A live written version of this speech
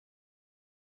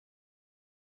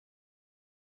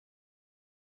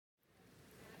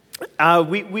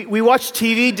We watch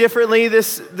TV differently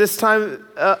this time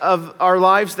of our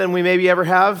lives than we maybe ever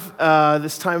have.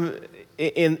 This time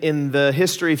in the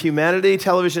history of humanity,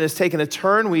 television has taken a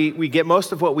turn. We get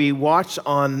most of what we watch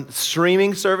on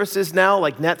streaming services now,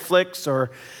 like Netflix or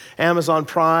Amazon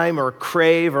Prime or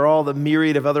Crave or all the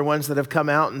myriad of other ones that have come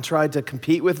out and tried to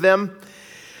compete with them.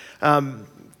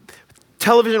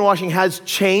 Television watching has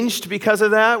changed because of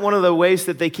that. One of the ways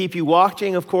that they keep you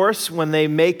watching, of course, when they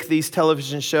make these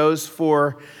television shows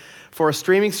for a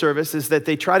streaming service is that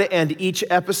they try to end each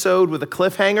episode with a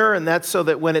cliffhanger, and that's so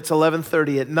that when it's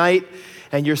 11:30 at night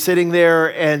and you're sitting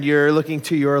there and you're looking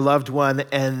to your loved one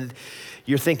and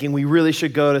you're thinking, we really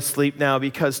should go to sleep now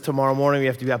because tomorrow morning we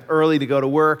have to be up early to go to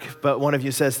work, but one of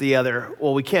you says to the other,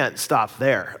 well, we can't stop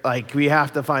there. Like, we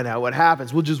have to find out what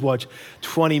happens. We'll just watch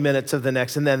 20 minutes of the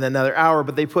next and then another hour,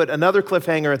 but they put another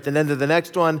cliffhanger at the end of the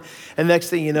next one, and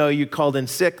next thing you know, you called in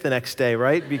sick the next day,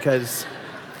 right? Because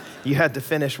you had to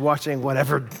finish watching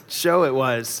whatever show it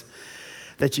was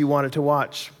that you wanted to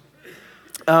watch.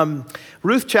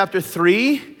 Ruth chapter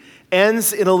 3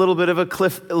 ends in a little bit of a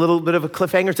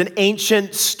cliffhanger. It's an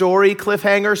ancient story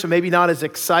cliffhanger, so maybe not as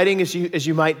exciting as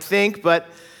you might think, but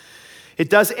it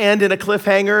does end in a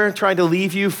cliffhanger, trying to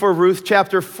leave you for Ruth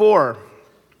chapter 4.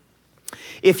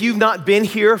 If you've not been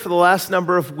here for the last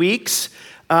number of weeks,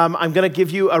 I'm going to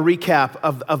give you a recap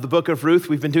of the book of Ruth.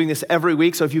 We've been doing this every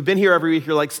week, so if you've been here every week,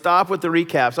 you're like, stop with the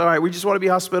recaps. All right, we just want to be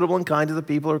hospitable and kind to the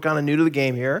people who are kind of new to the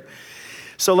game here.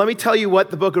 So let me tell you what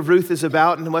the book of Ruth is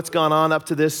about and what's gone on up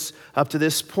to this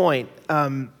point.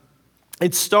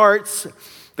 It starts,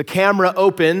 the camera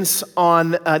opens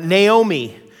on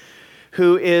Naomi,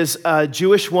 who is a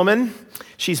Jewish woman.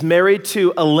 She's married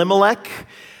to Elimelech,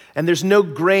 and there's no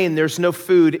grain, there's no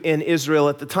food in Israel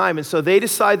at the time. And so they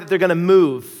decide that they're going to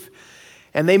move.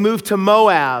 And they move to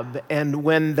Moab. And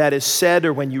when that is said,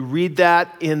 or when you read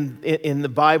that in the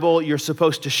Bible, you're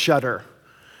supposed to shudder.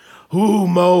 Ooh,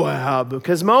 Moab,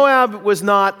 because Moab was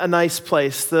not a nice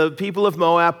place. The people of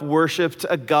Moab worshiped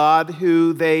a god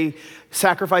who they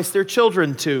sacrificed their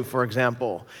children to, for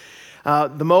example.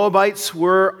 The Moabites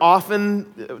were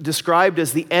often described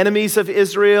as the enemies of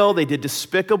Israel. They did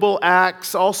despicable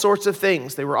acts, all sorts of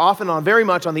things. They were often very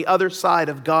much on the other side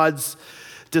of God's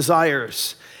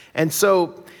desires. And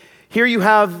so here you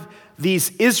have these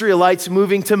Israelites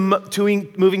moving to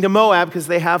Moab because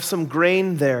they have some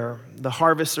grain there. The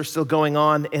harvests are still going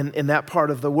on in that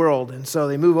part of the world. And so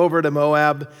they move over to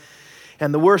Moab,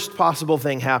 and the worst possible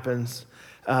thing happens.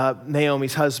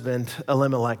 Naomi's husband,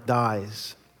 Elimelech,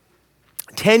 dies.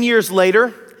 10 years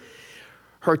later,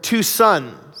 her 2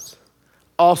 sons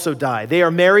also die. They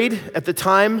are married at the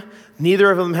time.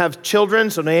 Neither of them have children,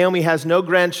 so Naomi has no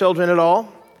grandchildren at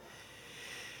all.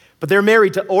 But they're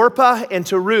married to Orpah and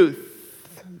to Ruth.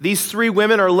 These 3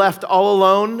 women are left all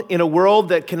alone in a world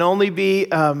that can only be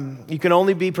you can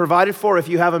only be provided for if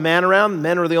you have a man around.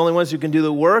 Men are the only ones who can do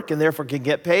the work and therefore can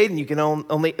get paid, and you can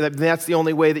that's the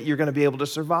only way that you're going to be able to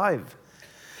survive.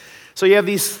 So you have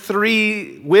these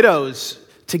 3 widows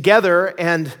together,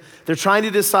 and they're trying to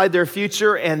decide their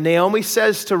future. And Naomi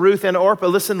says to Ruth and Orpah,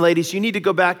 listen, ladies, you need to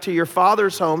go back to your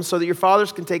father's home so that your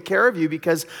fathers can take care of you,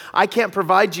 because I can't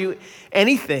provide you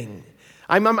anything.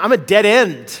 I'm a dead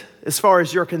end as far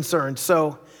as you're concerned.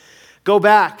 So go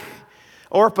back.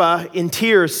 Orpah, in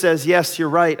tears, says, yes, you're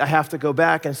right, I have to go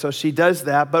back. And so she does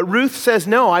that. But Ruth says,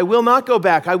 no, I will not go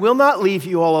back. I will not leave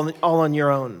you all on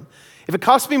your own. If it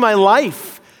costs me my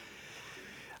life,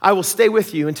 I will stay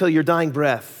with you until your dying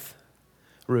breath,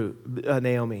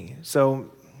 Naomi.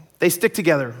 So they stick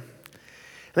together.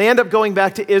 They end up going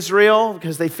back to Israel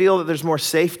because they feel that there's more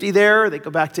safety there. They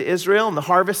go back to Israel, and the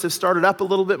harvest has started up a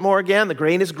little bit more again. The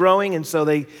grain is growing, and so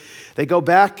they go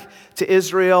back to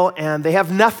Israel, and they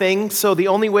have nothing. So the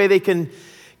only way they can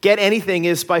get anything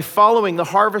is by following the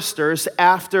harvesters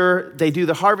after they do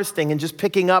the harvesting and just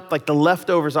picking up like the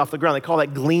leftovers off the ground. They call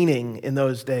that gleaning in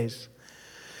those days.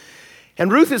 And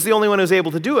Ruth is the only one who's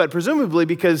able to do it, presumably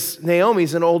because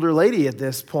Naomi's an older lady at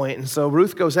this point. And so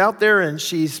Ruth goes out there and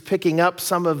she's picking up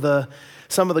some of the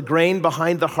grain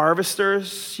behind the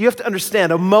harvesters. You have to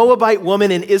understand, a Moabite woman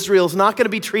in Israel is not going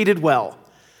to be treated well.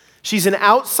 She's an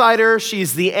outsider,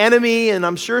 she's the enemy, and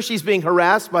I'm sure she's being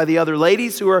harassed by the other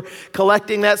ladies who are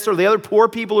collecting that, sort of the other poor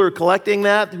people who are collecting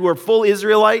that, who are full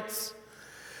Israelites.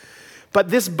 But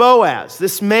this Boaz,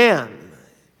 this man,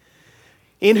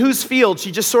 in whose field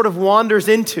she just sort of wanders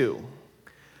into,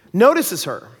 notices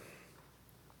her.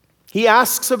 He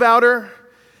asks about her,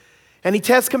 And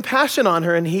he has compassion on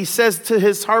her, and he says to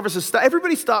his harvesters,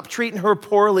 everybody stop treating her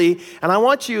poorly, and I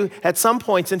want you at some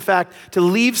points, in fact, to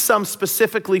leave some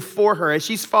specifically for her as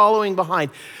she's following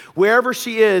behind. Wherever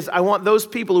she is, I want those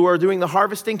people who are doing the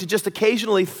harvesting to just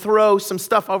occasionally throw some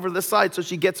stuff over the side so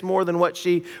she gets more than what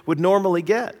she would normally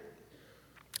get.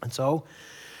 And so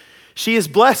she is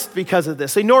blessed because of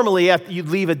this. So normally you'd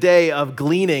leave a day of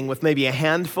gleaning with maybe a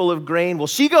handful of grain. Well,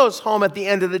 she goes home at the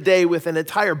end of the day with an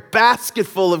entire basket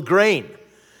full of grain.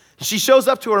 She shows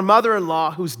up to her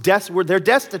mother-in-law who's they're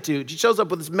destitute. She shows up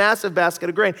with this massive basket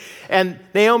of grain. And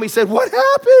Naomi said, "What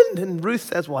happened?" And Ruth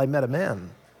says, "Well, I met a man."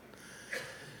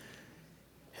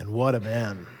 And what a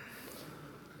man.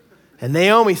 And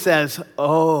Naomi says,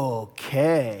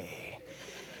 "Okay.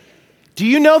 Do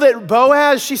you know that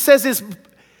Boaz," she says,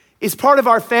 is part of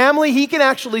our family? He can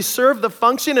actually serve the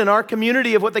function in our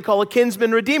community of what they call a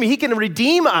kinsman redeemer. He can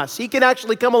redeem us. He can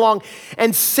actually come along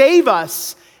and save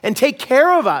us and take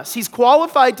care of us. He's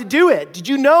qualified to do it. Did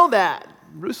you know that?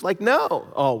 Ruth's like, "No."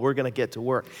 "Oh, we're going to get to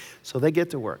work." So they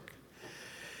get to work.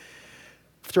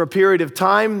 After a period of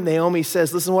time, Naomi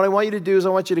says, "Listen, what I want you to do is I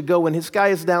want you to go when this guy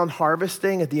is down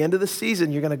harvesting at the end of the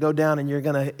season, you're going to go down and you're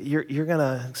going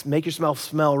to make yourself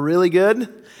smell really good.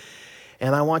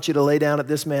 And I want you to lay down at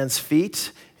this man's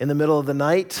feet in the middle of the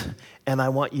night, and I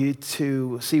want you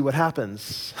to see what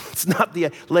happens." It's not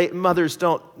mothers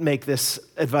don't make this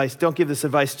advice. Don't give this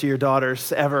advice to your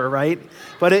daughters ever, right?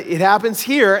 But it happens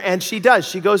here, and she does.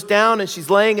 She goes down and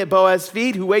she's laying at Boaz's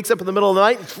feet, who wakes up in the middle of the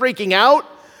night and freaking out.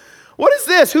 "What is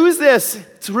this? Who is this?"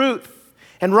 It's Ruth.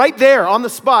 And right there on the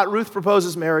spot, Ruth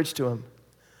proposes marriage to him.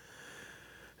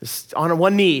 On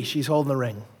one knee, she's holding the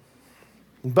ring.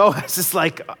 And Boaz is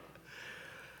like,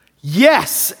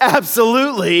 "Yes,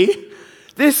 absolutely.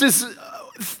 This is,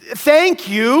 thank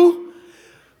you."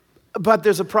 But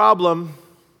there's a problem.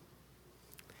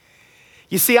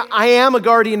 You see, I am a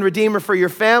guardian redeemer for your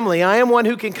family. I am one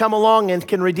who can come along and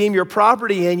can redeem your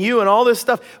property and you and all this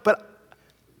stuff. But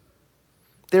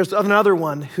there's another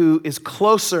one who is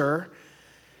closer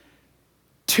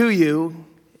to you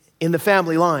in the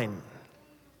family line.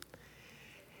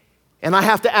 And I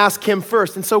have to ask him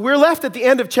first. And so we're left at the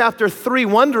end of chapter 3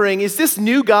 wondering, is this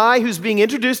new guy who's being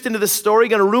introduced into the story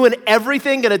going to ruin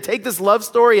everything, going to take this love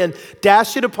story and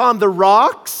dash it upon the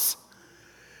rocks?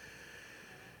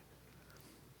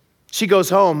 She goes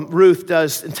home, Ruth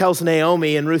does, and tells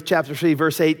Naomi in Ruth chapter 3,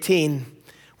 verse 18,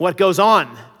 what goes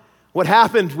on. What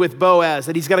happened with Boaz,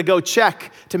 that he's got to go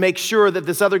check to make sure that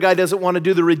this other guy doesn't want to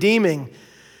do the redeeming.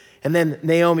 And then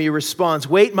Naomi responds,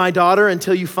 "Wait, my daughter,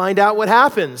 until you find out what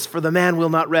happens, for the man will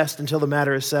not rest until the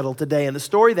matter is settled today." And the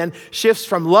story then shifts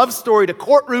from love story to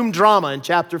courtroom drama in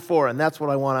chapter 4. And that's what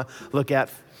I want to look at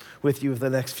with you for the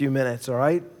next few minutes, all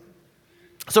right?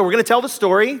 So we're going to tell the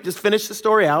story, just finish the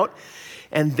story out.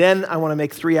 And then I want to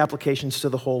make 3 applications to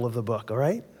the whole of the book, all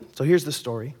right? So here's the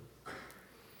story.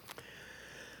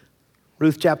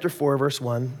 Ruth chapter 4, verse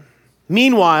 1.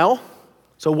 Meanwhile,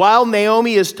 so while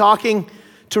Naomi is talking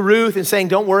to Ruth and saying,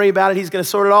 don't worry about it, he's going to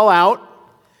sort it all out.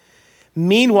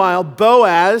 Meanwhile,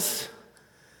 Boaz,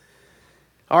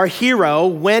 our hero,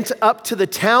 went up to the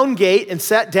town gate and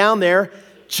sat down there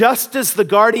just as the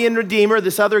guardian redeemer,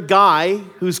 this other guy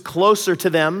who's closer to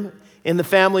them in the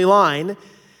family line,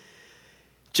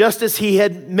 just as he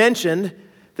had mentioned,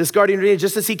 this guardian redeemer,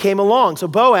 just as he came along. So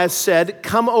Boaz said,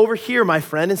 "Come over here, my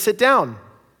friend, and sit down."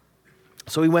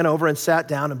 So he went over and sat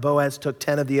down, and Boaz took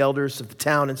 10 of the elders of the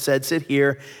town and said, "Sit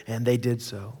here," and they did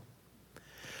so.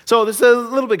 So there's a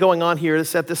little bit going on here to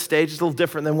set this stage. It's a little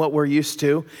different than what we're used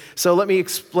to. So let me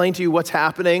explain to you what's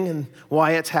happening and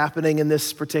why it's happening in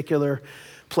this particular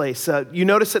place. You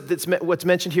notice that what's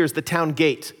mentioned here is the town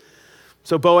gate.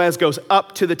 So Boaz goes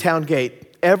up to the town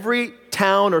gate. Every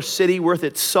town or city worth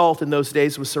its salt in those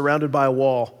days was surrounded by a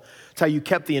wall. That's how you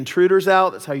kept the intruders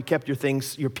out. That's how you kept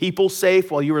your people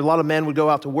safe. While a lot of men would go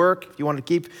out to work. If you wanted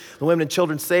to keep the women and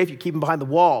children safe, you keep them behind the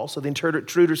wall so the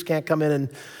intruders can't come in and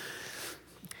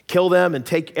kill them and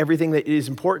take everything that is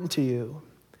important to you.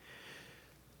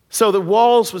 So the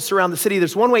walls would surround the city.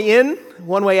 There's one way in,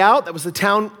 one way out. That was the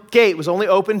town gate. It was only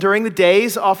open during the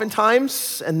days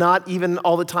oftentimes and not even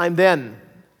all the time then.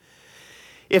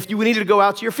 If you needed to go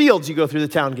out to your fields, you go through the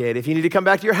town gate. If you needed to come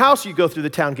back to your house, you go through the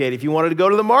town gate. If you wanted to go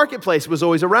to the marketplace, it was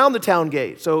always around the town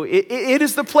gate. So it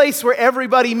is the place where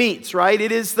everybody meets, right?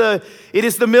 It is the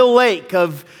Mill Lake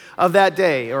of that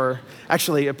day, or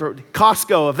actually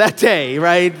Costco of that day,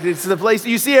 right? It's the place that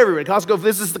you see everywhere. Costco,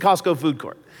 this is the Costco food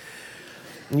court.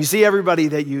 And you see everybody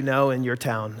that you know in your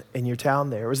town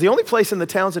there. It was the only place in the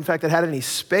towns, in fact, that had any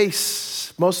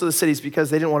space. Most of the cities, because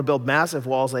they didn't want to build massive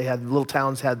walls, little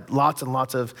towns had lots and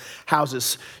lots of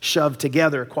houses shoved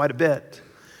together quite a bit.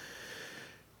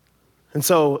 And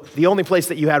so the only place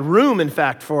that you had room, in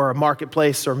fact, for a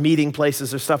marketplace or meeting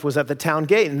places or stuff was at the town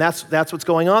gate. And that's what's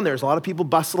going on there. There's a lot of people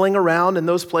bustling around in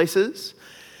those places.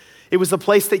 It was the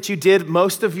place that you did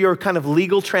most of your kind of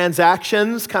legal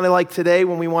transactions, kind of like today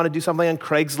when we want to do something on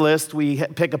Craigslist, we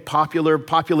pick a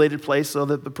populated place so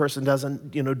that the person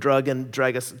doesn't, drug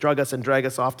us and drag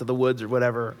us off to the woods or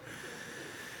whatever.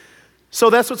 So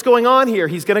that's what's going on here.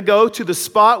 He's going to go to the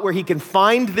spot where he can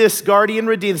find this guardian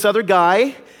redeemer, this other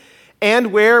guy,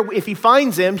 and where, if he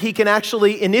finds him, he can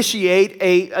actually initiate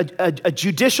a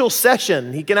judicial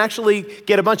session. He can actually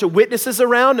get a bunch of witnesses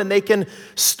around, and they can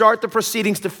start the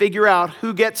proceedings to figure out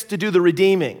who gets to do the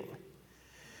redeeming.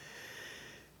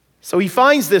 So he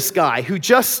finds this guy who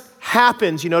just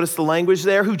happens, you notice the language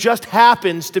there, who just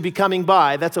happens to be coming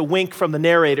by. That's a wink from the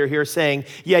narrator here saying,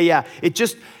 yeah, it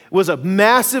just was a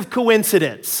massive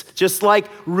coincidence. Just like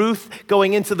Ruth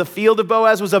going into the field of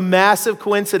Boaz was a massive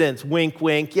coincidence. Wink,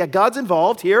 wink. Yeah, God's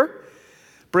involved here,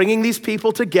 bringing these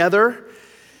people together.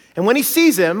 And when he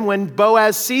sees him, when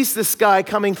Boaz sees this guy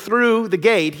coming through the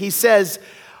gate, he says,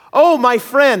 "Oh, my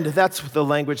friend." That's the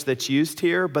language that's used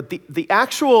here. But the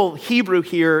actual Hebrew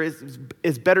here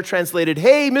is better translated,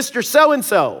 "Hey, Mr.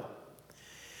 So-and-so."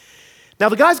 Now,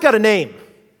 the guy's got a name.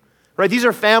 Right, these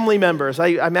are family members. I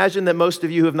imagine that most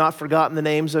of you have not forgotten the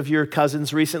names of your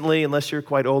cousins recently, unless you're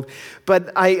quite old.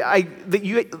 But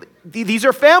these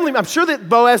are family. I'm sure that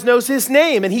Boaz knows his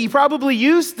name, and he probably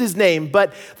used his name.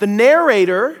 But the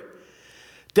narrator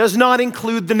does not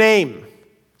include the name.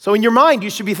 So in your mind, you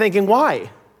should be thinking,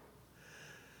 why?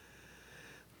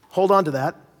 Hold on to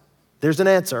that. There's an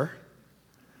answer.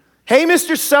 "Hey,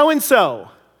 Mr. So-and-so,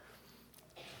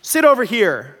 sit over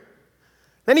here."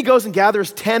 Then he goes and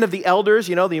gathers 10 of the elders,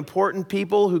 the important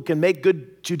people who can make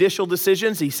good judicial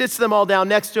decisions. He sits them all down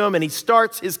next to him and he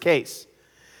starts his case.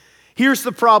 "Here's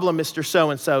the problem, Mr.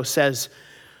 So-and-so," says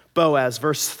Boaz,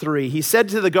 verse 3. He said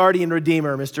to the guardian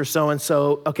redeemer, Mr.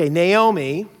 So-and-so, "Okay,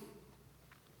 Naomi,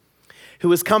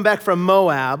 who has come back from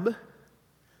Moab,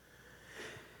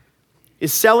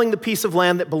 is selling the piece of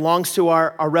land that belongs to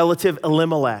our relative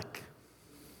Elimelech.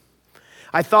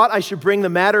 I thought I should bring the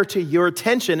matter to your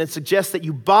attention and suggest that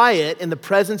you buy it in the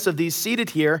presence of these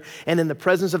seated here and in the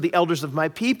presence of the elders of my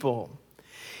people.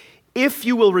 If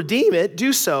you will redeem it,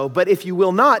 do so. But if you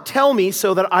will not, tell me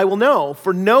so that I will know.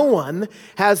 For no one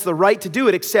has the right to do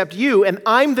it except you, and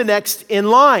I'm the next in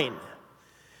line."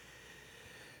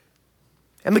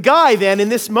 And the guy then, in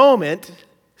this moment,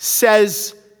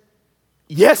 says,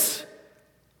 "Yes,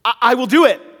 I will do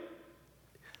it."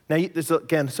 Now, there's,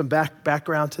 again, some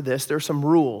background to this. There are some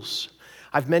rules.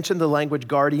 I've mentioned the language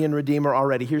guardian redeemer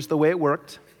already. Here's the way it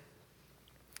worked.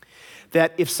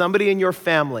 That if somebody in your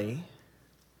family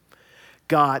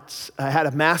had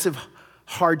a massive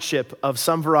hardship of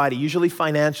some variety, usually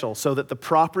financial, so that the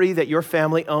property that your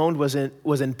family owned was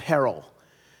in peril,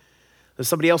 that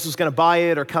somebody else was going to buy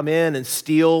it or come in and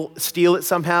steal it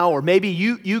somehow, or maybe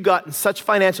you got in such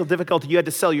financial difficulty you had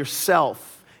to sell yourself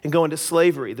and go into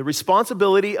slavery. The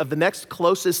responsibility of the next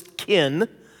closest kin,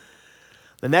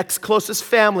 the next closest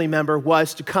family member,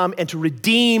 was to come and to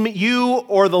redeem you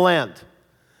or the land,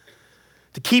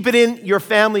 to keep it in your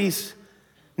family's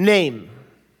name.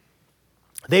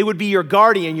 They would be your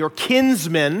guardian, your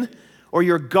kinsman, or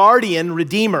your guardian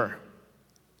redeemer.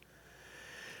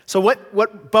 So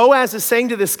what Boaz is saying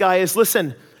to this guy is,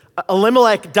 listen,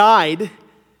 Elimelech died,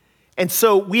 and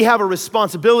so we have a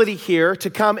responsibility here to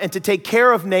come and to take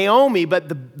care of Naomi. But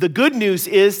the good news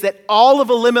is that all of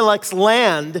Elimelech's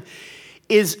land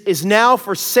is now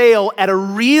for sale at a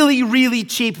really, really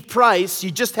cheap price.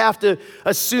 You just have to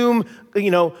assume,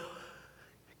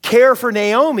 care for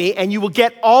Naomi, and you will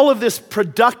get all of this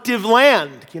productive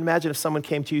land. Can you imagine if someone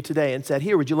came to you today and said,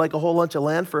 "Here, would you like a whole bunch of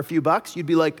land for a few bucks?" You'd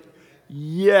be like,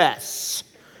 "Yes,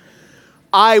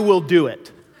 I will do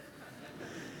it."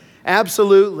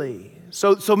 Absolutely.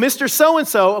 So Mr.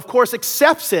 So-and-so, of course,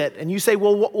 accepts it. And you say,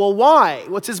 well, why?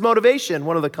 What's his motivation?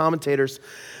 One of the commentators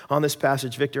on this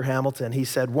passage, Victor Hamilton, he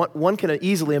said, one can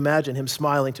easily imagine him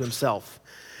smiling to himself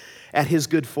at his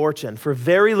good fortune. For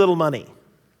very little money,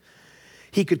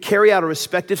 he could carry out a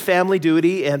respected family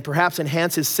duty and perhaps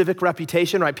enhance his civic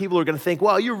reputation, right? People are going to think,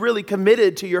 wow, you're really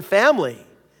committed to your family.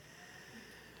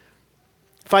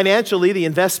 Financially, the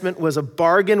investment was a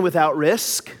bargain without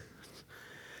risk.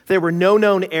 There were no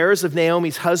known heirs of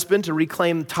Naomi's husband to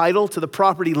reclaim title to the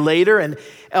property later, and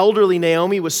elderly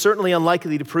Naomi was certainly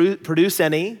unlikely to produce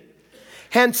any.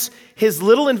 Hence, his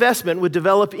little investment would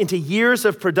develop into years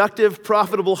of productive,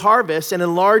 profitable harvest and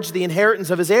enlarge the inheritance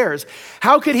of his heirs.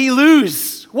 How could he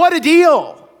lose? What a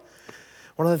deal!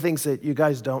 One of the things that you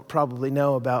guys don't probably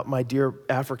know about my dear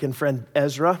African friend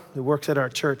Ezra, who works at our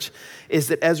church, is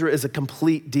that Ezra is a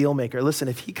complete deal maker. Listen,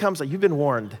 if he comes, you've been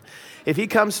warned. If he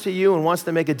comes to you and wants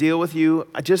to make a deal with you,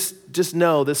 just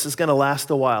know this is going to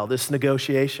last a while, this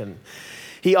negotiation.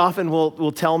 He often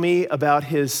will tell me about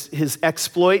his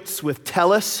exploits with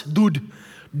TELUS.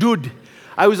 Dude,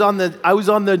 I was on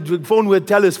the phone with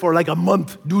TELUS for like a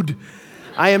month, dude.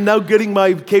 I am now getting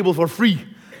my cable for free.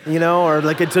 Or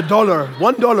like it's $1,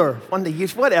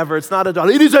 $1, whatever, it's not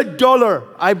 $1. It is $1.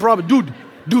 I promise, dude.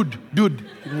 You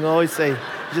can always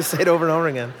just say it over and over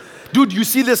again. Dude, you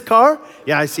see this car?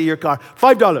 Yeah, I see your car.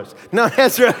 $5. No,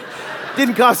 Ezra,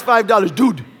 didn't cost $5.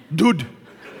 Dude.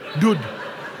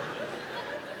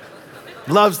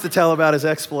 Loves to tell about his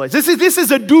exploits. This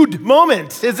is a dude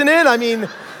moment, isn't it? I mean,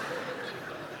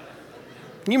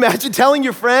 can you imagine telling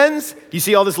your friends, do you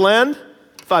see all this land?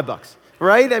 $5.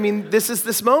 Right? I mean, this is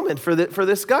this moment for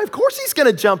this guy. Of course he's going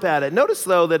to jump at it. Notice,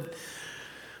 though, that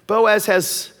Boaz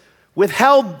has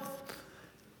withheld,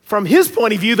 from his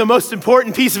point of view, the most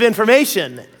important piece of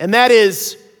information, and that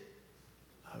is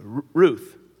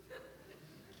Ruth.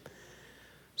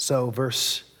 So,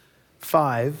 verse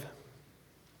 5.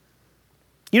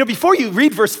 Before you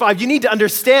read verse 5, you need to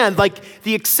understand,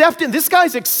 this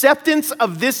guy's acceptance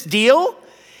of this deal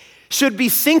should be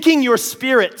sinking your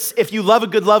spirits if you love a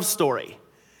good love story.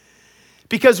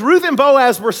 Because Ruth and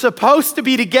Boaz were supposed to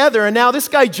be together, and now this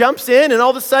guy jumps in, and all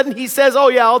of a sudden he says, oh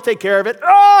yeah, I'll take care of it.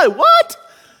 Oh, what?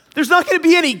 There's not going to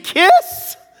be any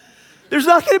kiss? There's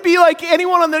not going to be like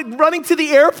anyone running to the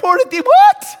airport at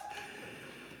what?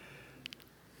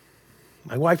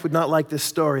 My wife would not like this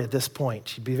story at this point.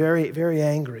 She'd be very, very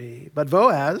angry. But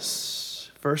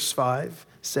Boaz, verse 5,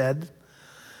 said,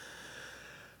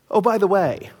 oh, by the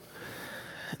way,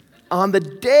 on the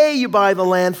day you buy the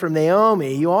land from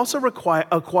Naomi, you also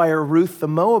acquire Ruth the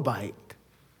Moabite.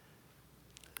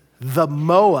 The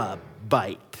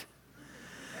Moabite.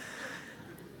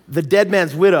 The dead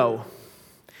man's widow,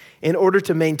 in order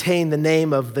to maintain the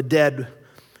name of the dead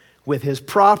with his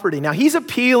property. Now, he's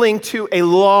appealing to a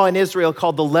law in Israel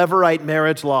called the Levirate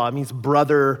marriage law. It means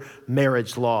brother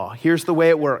marriage law. Here's the way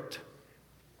it worked.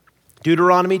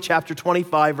 Deuteronomy chapter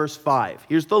 25, verse 5.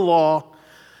 Here's the law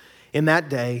in that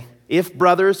day. If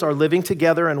brothers are living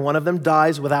together and one of them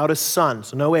dies without a son,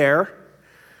 so no heir,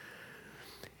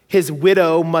 his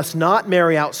widow must not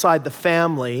marry outside the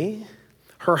family.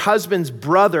 Her husband's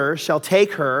brother shall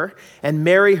take her and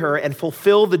marry her and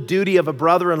fulfill the duty of a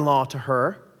brother-in-law to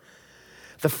her.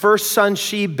 The first son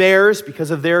she bears,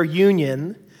 because of their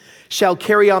union, shall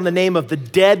carry on the name of the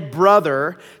dead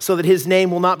brother so that his name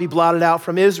will not be blotted out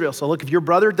from Israel. So look, if your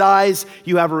brother dies,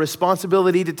 you have a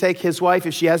responsibility to take his wife.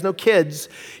 If she has no kids,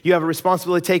 you have a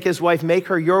responsibility to take his wife, make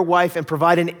her your wife, and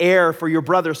provide an heir for your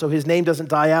brother so his name doesn't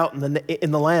die out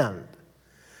in the land.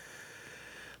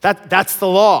 That's the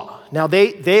law. Now,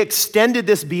 they extended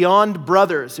this beyond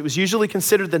brothers. It was usually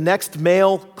considered the next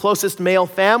closest male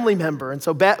family member. And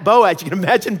so Boaz, you can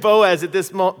imagine Boaz at this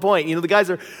point. The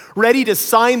guys are ready to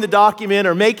sign the document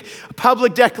or make a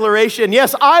public declaration.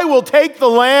 Yes, I will take the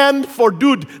land for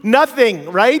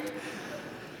nothing, right?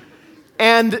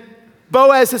 And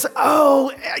Boaz says,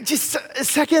 oh, just a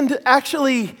second.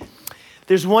 Actually,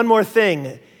 there's one more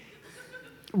thing.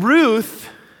 Ruth,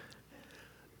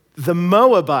 the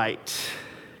Moabite,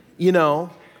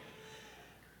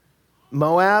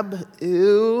 Moab,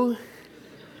 ew,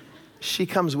 she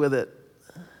comes with it.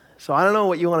 So I don't know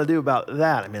what you want to do about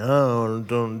that. I mean,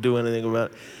 don't do anything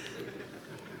about it.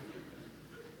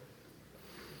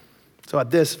 So at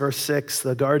this, verse 6,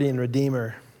 the guardian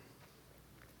redeemer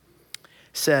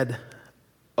said,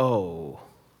 oh,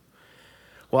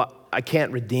 well, I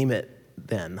can't redeem it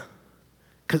then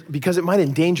because it might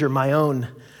endanger my own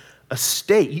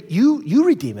estate. You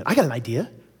redeem it. I got an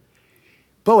idea.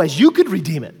 Boaz, you could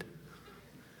redeem it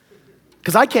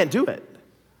because I can't do it.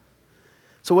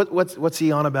 So what's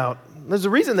he on about? There's a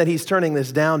reason that he's turning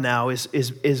this down now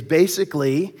is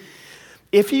basically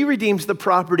if he redeems the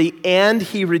property and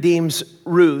he redeems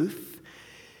Ruth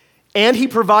and he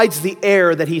provides the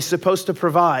heir that he's supposed to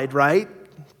provide, right?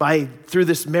 Through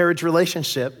this marriage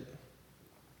relationship,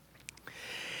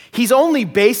 he's only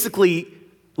basically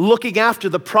looking after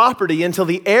the property until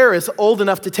the heir is old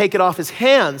enough to take it off his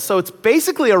hands. So it's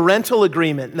basically a rental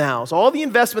agreement now. So all the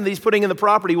investment that he's putting in the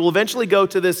property will eventually go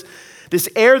to this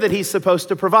heir that he's supposed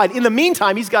to provide. In the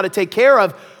meantime, he's got to take care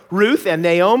of Ruth and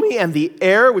Naomi and the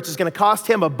heir, which is going to cost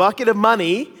him a bucket of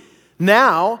money.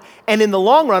 now, and in the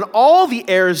long run, all the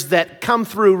heirs that come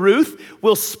through Ruth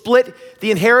will split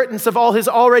the inheritance of all his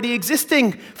already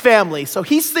existing family. So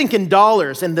he's thinking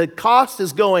dollars, and the cost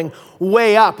is going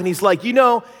way up. And he's like,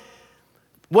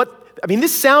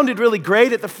 this sounded really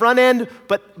great at the front end,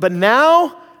 but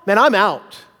now, man, I'm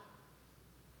out.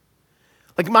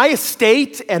 Like my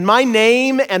estate and my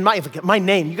name and my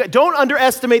name. Don't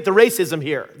underestimate the racism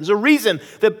here. There's a reason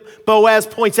that Boaz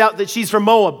points out that she's from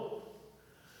Moab.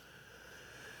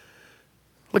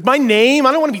 Like my name,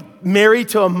 I don't want to be married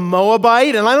to a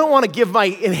Moabite, and I don't want to give my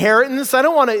inheritance. I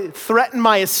don't want to threaten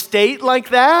my estate like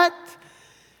that.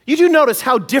 You do notice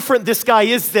how different this guy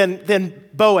is than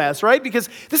Boaz, right? Because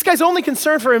this guy's only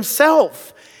concerned for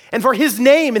himself and for his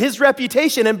name and his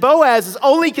reputation, and Boaz is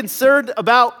only concerned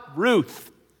about Ruth.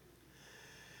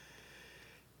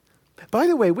 By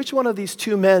the way, which one of these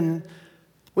two men,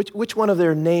 which one of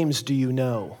their names do you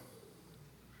know?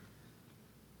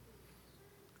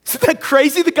 Isn't that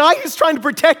crazy? The guy who's trying to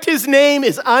protect his name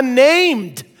is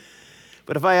unnamed.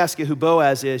 But if I ask you who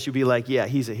Boaz is, you'll be like, yeah,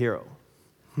 he's a hero.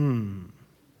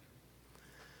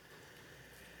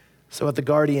 So at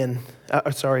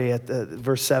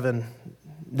verse 7,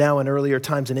 now in earlier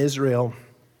times in Israel,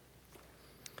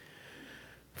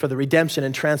 for the redemption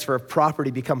and transfer of property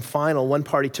become final, one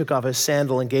party took off his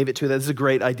sandal and gave it to them. This is a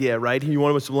great idea, right? You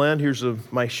want some land? Here's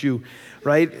my shoe,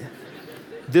 right?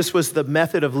 This was the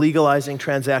method of legalizing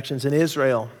transactions in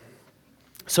Israel.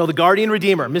 So the guardian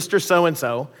redeemer, Mr.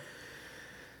 So-and-so,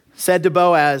 said to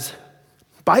Boaz,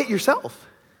 buy it yourself.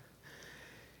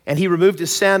 And he removed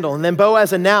his sandal. And then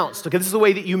Boaz announced, okay, this is the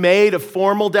way that you made a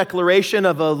formal declaration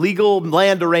of a legal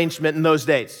land arrangement in those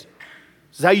days.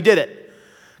 This is how you did it.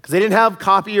 Because they didn't have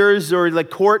copiers or like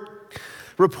court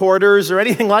reporters or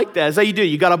anything like that. That's how you do it.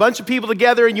 You got a bunch of people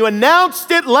together and you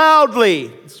announced it loudly.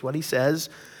 This is what he says.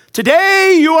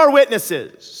 Today you are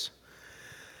witnesses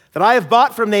that I have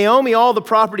bought from Naomi all the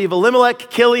property of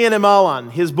Elimelech, Kilion, and Mahlon,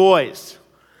 his boys.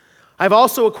 I have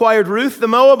also acquired Ruth the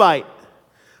Moabite,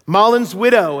 Mahlon's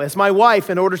widow, as my wife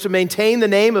in order to maintain the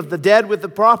name of the dead with the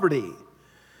property,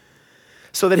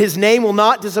 so that his name will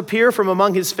not disappear from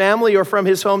among his family or from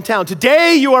his hometown.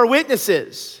 Today you are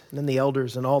witnesses. And then the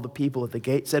elders and all the people at the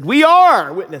gate said, we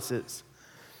are witnesses.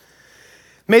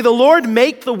 May the Lord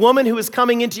make the woman who is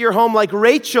coming into your home like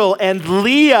Rachel and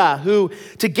Leah, who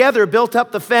together built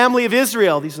up the family of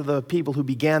Israel. These are the people who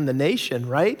began the nation,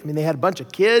 right? I mean, they had a bunch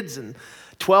of kids and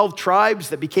 12 tribes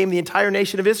that became the entire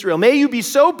nation of Israel. May you be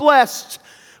so blessed,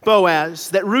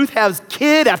 Boaz, that Ruth has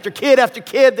kid after kid after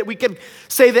kid, that we can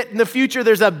say that in the future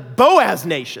there's a Boaz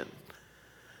nation.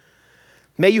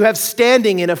 May you have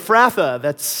standing in Ephrathah,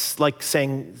 that's like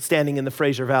saying standing in the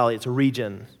Fraser Valley, it's a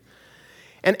region.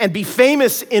 And be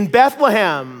famous in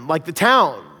Bethlehem, like the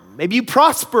town. Maybe you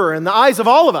prosper in the eyes of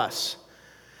all of us.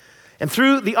 And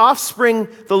through the offspring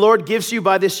the Lord gives you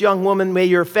by this young woman, may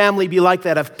your family be like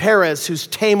that of Perez, who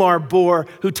Tamar bore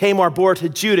to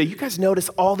Judah. You guys notice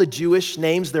all the Jewish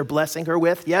names they're blessing her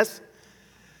with, yes?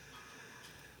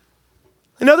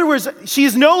 In other words, she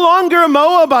is no longer a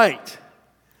Moabite.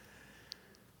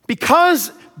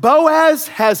 Because Boaz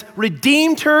has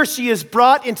redeemed her, she is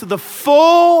brought into the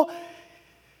full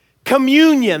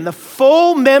communion, the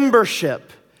full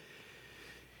membership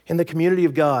in the community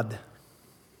of God.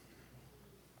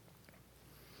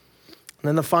 And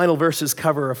then the final verses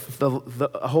cover the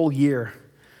whole year.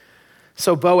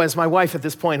 So Boaz, my wife at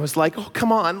this point, was like, oh,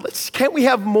 come on, can't we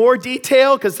have more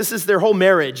detail? Because this is their whole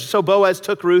marriage. So Boaz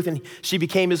took Ruth and she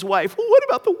became his wife. Well, what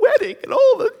about the wedding and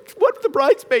what did the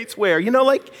bridesmaids wear?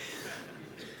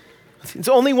 It's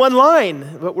only one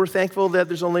line, but we're thankful that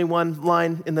there's only one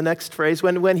line in the next phrase.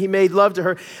 When he made love to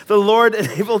her, the Lord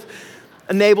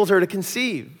enabled her to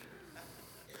conceive.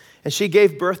 And she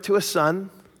gave birth to a son.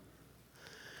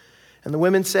 And the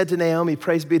women said to Naomi,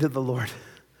 praise be to the Lord,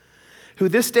 who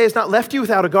this day has not left you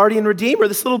without a guardian redeemer,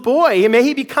 this little boy. And may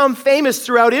he become famous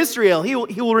throughout Israel. He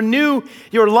will renew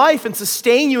your life and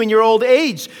sustain you in your old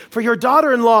age. For your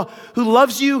daughter-in-law who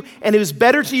loves you and who is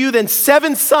better to you than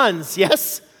 7 sons,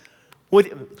 yes?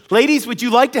 Ladies, would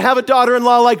you like to have a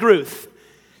daughter-in-law like Ruth?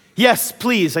 Yes,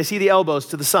 please. I see the elbows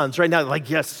to the sons right now. Like,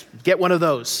 yes, get one of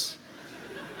those.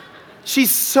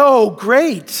 She's so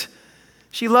great.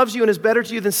 She loves you and is better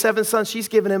to you than 7 sons. She's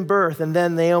given him birth. And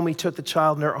then Naomi took the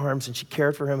child in her arms and she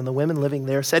cared for him. And the women living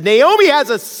there said, Naomi has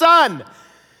a son.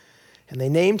 And they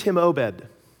named him Obed.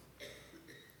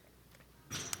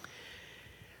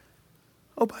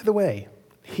 Oh, by the way,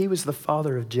 he was the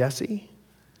father of Jesse,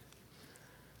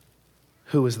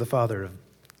 who was the father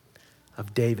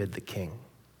of David the king.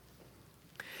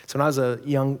 So when I was a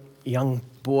young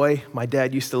boy, my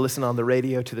dad used to listen on the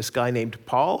radio to this guy named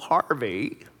Paul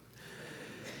Harvey.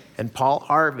 And Paul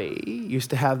Harvey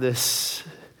used to have this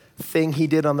thing he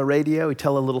did on the radio. He'd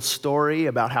tell a little story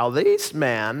about how this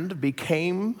man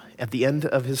became, at the end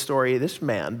of his story, this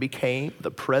man became the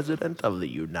president of the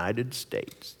United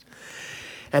States.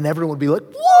 And everyone would be like,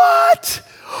 what?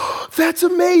 That's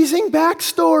amazing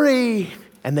backstory.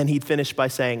 And then he'd finish by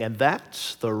saying, and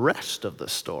that's the rest of the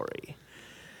story.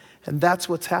 And that's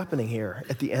what's happening here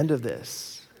at the end of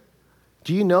this.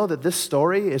 Do you know that this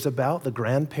story is about the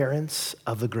grandparents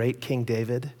of the great King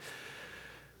David,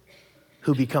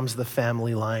 who becomes the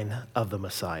family line of the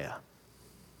Messiah?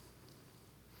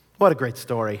 What a great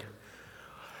story.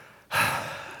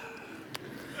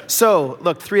 So,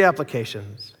 look, 3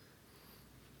 applications.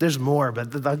 There's more,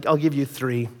 but I'll give you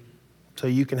 3 so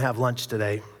you can have lunch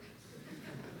today.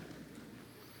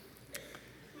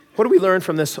 What do we learn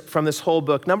from this whole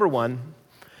book? Number 1,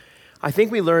 I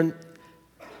think we learn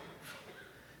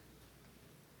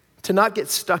to not get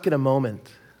stuck in a moment.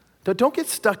 Don't get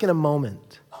stuck in a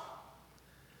moment.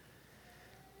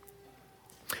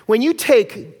 When you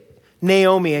take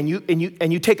Naomi and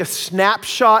you take a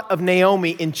snapshot of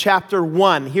Naomi in chapter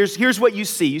 1, here's what you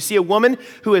see. You see a woman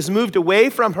who has moved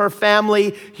away from her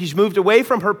family. She's moved away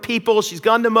from her people. She's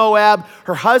gone to Moab.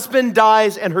 Her husband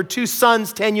dies, and her 2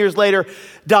 sons 10 years later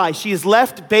die. She is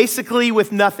left basically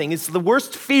with nothing. It's the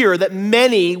worst fear that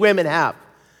many women have.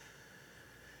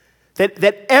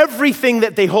 That everything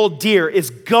that they hold dear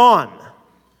is gone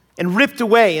and ripped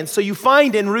away. And so you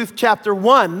find in Ruth chapter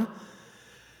 1,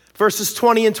 verses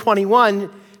 20 and 21,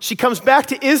 she comes back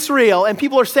to Israel and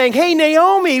people are saying, hey,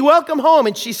 Naomi, welcome home.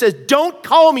 And she says, don't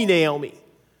call me Naomi.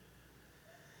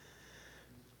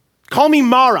 Call me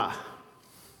Mara,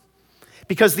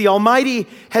 because the Almighty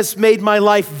has made my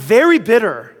life very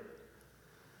bitter.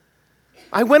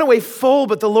 I went away full,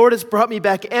 but the Lord has brought me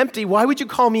back empty. Why would you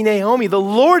call me Naomi? The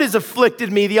Lord has afflicted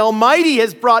me. The Almighty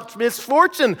has brought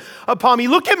misfortune upon me.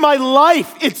 Look at my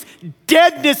life. It's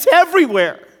deadness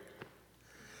everywhere.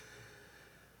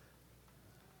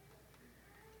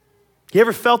 You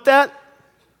ever felt that?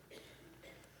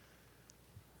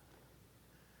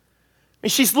 And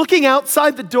she's looking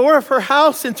outside the door of her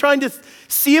house and trying to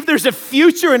see if there's a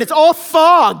future, and it's all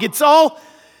fog. It's all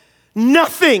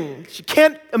nothing. She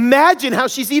can't imagine how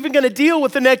she's even going to deal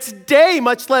with the next day,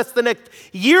 much less the next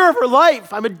year of her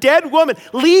life. I'm a dead woman.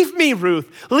 Leave me,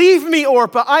 Ruth. Leave me,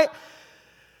 Orpah.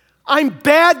 I'm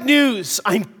bad news.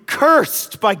 I'm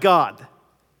cursed by God.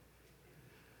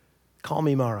 Call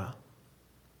me Mara.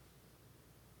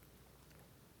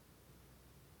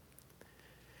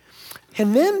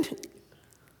 And then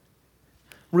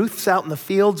Ruth's out in the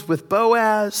fields with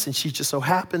Boaz, and she just so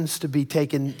happens to be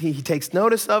he takes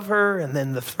notice of her, and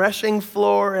then the threshing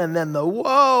floor, and then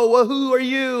whoa, who are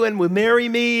you? And will marry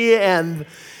me? And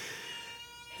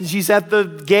she's at the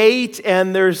gate,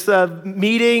 and there's a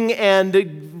meeting,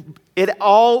 and it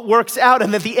all works out.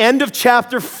 And at the end of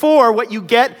chapter 4, what you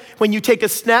get when you take a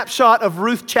snapshot of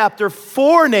Ruth chapter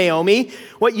 4, Naomi,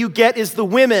 what you get is the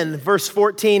women. Verse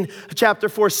 14 of chapter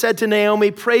 4 said to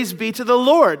Naomi, praise be to the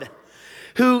Lord,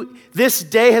 who this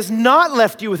day has not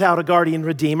left you without a guardian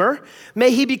redeemer.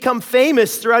 May he become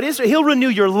famous throughout Israel. He'll renew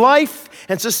your life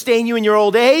and sustain you in your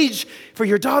old age. For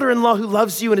your daughter-in-law who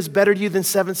loves you and is better to you than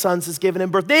 7 sons has given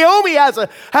him birth. Naomi has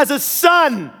a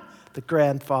son, the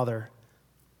grandfather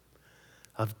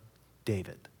of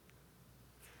David.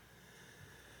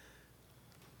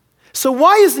 So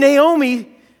why is Naomi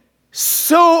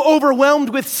so overwhelmed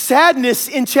with sadness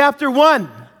in chapter 1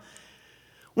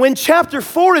 when chapter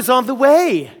 4 is on the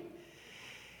way?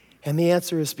 And the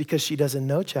answer is because she doesn't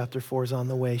know chapter 4 is on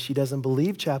the way. She doesn't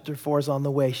believe chapter 4 is on the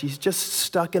way. She's just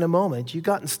stuck in a moment. You've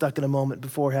gotten stuck in a moment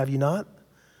before, have you not?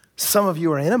 Some of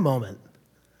you are in a moment.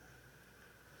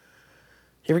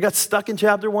 You ever got stuck in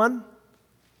chapter 1?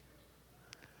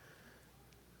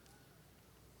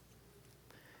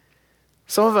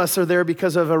 Some of us are there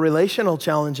because of a relational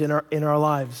challenge in our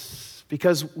lives,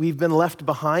 because we've been left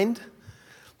behind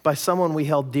by someone we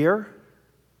held dear,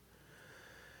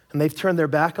 and they've turned their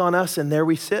back on us, and there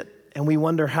we sit, and we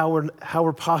wonder how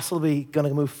we're possibly going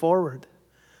to move forward.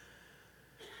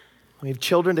 We have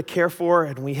children to care for,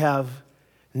 and we have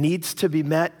needs to be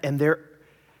met, and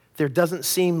there doesn't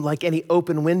seem like any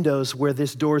open windows where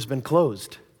this door's been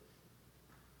closed.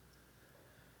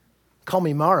 Call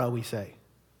me Mara, we say.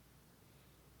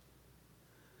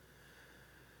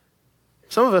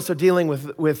 Some of us are dealing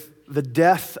with the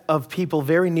death of people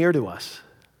very near to us,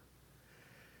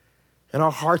 and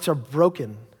our hearts are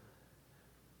broken.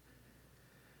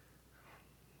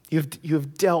 You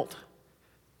have dealt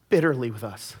bitterly with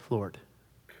us, Lord.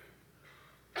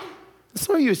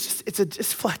 Some of you, it's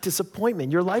just flat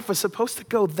disappointment. Your life was supposed to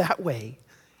go that way.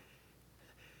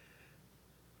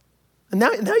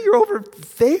 now you're over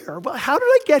there. Well, how did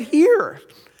I get here?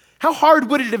 How hard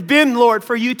would it have been, Lord,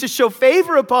 for you to show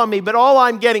favor upon me? But all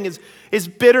I'm getting is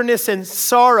bitterness and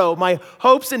sorrow. My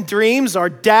hopes and dreams are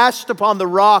dashed upon the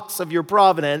rocks of your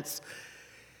providence.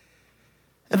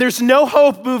 And there's no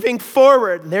hope moving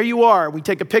forward. And there you are. We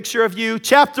take a picture of you.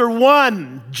 Chapter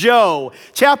 1, Joe.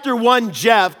 Chapter 1,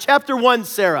 Jeff. Chapter 1,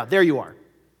 Sarah. There you are.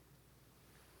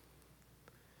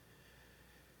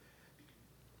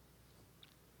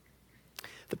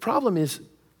 The problem is,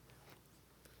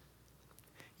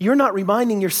 you're not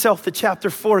reminding yourself that chapter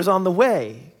 4 is on the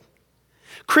way.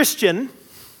 Christian,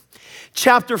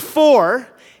 chapter 4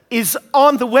 is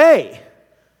on the way.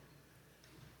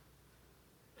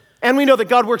 And we know that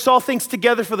God works all things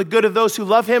together for the good of those who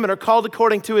love him and are called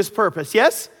according to his purpose.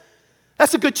 Yes?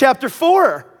 That's a good chapter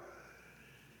 4.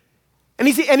 And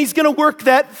he's going to work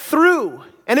that through.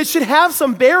 And it should have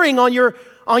some bearing on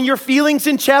your feelings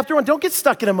in chapter 1. Don't get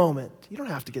stuck in a moment. You don't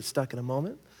have to get stuck in a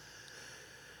moment.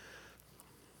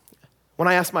 When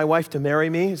I asked my wife to marry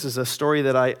me, this is a story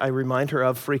that I remind her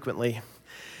of frequently.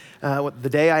 The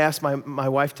day I asked my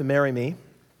wife to marry me,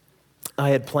 I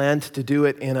had planned to do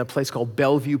it in a place called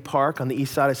Bellevue Park on the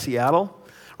east side of Seattle.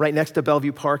 Right next to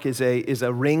Bellevue Park is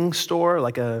a ring store,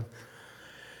 like a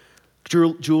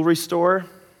jewelry store.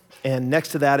 And next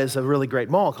to that is a really great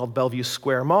mall called Bellevue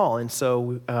Square Mall. And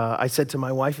so I said to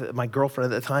my wife, my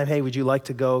girlfriend at the time, hey, would you like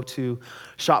to go to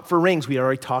shop for rings? We had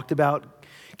already talked about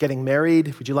getting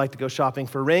married. Would you like to go shopping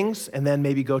for rings? And then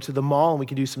maybe go to the mall and we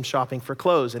could do some shopping for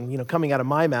clothes. And, coming out of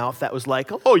my mouth, that was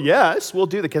like, oh, yes, we'll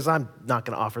do that, because I'm not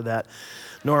going to offer that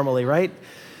normally, right?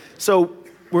 So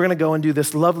we're going to go and do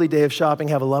this lovely day of shopping,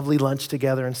 have a lovely lunch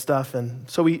together and stuff. And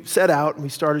so we set out and we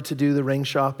started to do the ring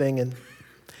shopping. And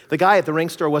the guy at the ring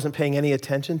store wasn't paying any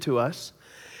attention to us.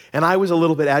 And I was a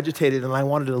little bit agitated and I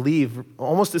wanted to leave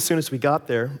almost as soon as we got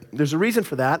there. There's a reason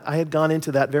for that. I had gone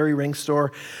into that very ring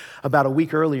store about a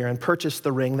week earlier and purchased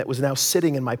the ring that was now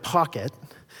sitting in my pocket,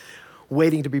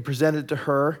 waiting to be presented to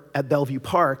her at Bellevue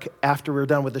Park after we were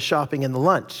done with the shopping and the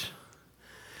lunch.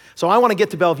 So I want to get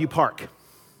to Bellevue Park.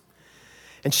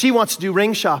 And she wants to do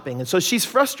ring shopping. And so she's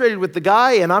frustrated with the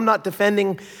guy, and I'm not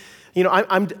defending,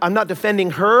 I'm not defending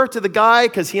her to the guy,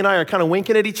 because he and I are kind of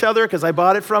winking at each other because I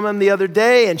bought it from him the other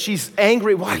day, and she's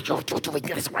angry. Why are you doing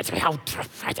this?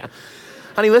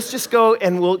 Honey, let's just go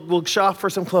and we'll shop for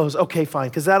some clothes. Okay, fine,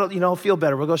 because that'll, I'll feel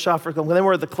better. We'll go shop for clothes. Then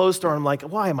we're at the clothes store, and I'm like,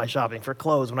 why am I shopping for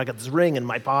clothes when I got this ring in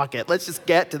my pocket? Let's just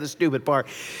get to the stupid part.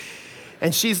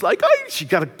 And she's like, she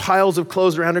got piles of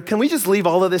clothes around her. Can we just leave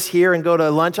all of this here and go to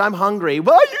lunch? I'm hungry.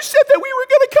 Well, you said that we were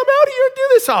going to come out here and do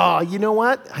this. Oh, you know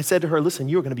what? I said to her, listen,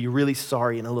 you're going to be really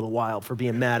sorry in a little while for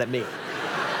being mad at me.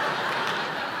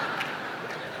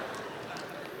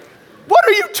 What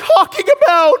are you talking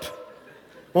about?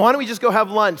 Well, why don't we just go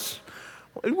have lunch?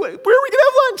 Where are we going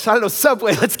to have lunch? I don't know,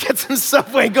 Subway. Let's get some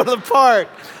Subway and go to the park.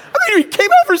 I mean, we came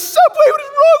out for Subway. What is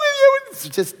wrong with you? It's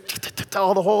just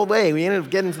all the whole way. We ended up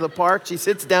getting to the park. She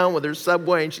sits down with her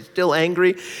Subway, and she's still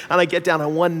angry. And I get down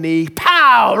on one knee.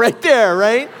 Pow! Right there,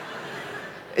 right?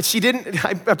 And she didn't,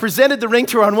 I presented the ring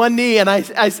to her on one knee, and I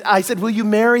said, will you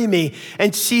marry me?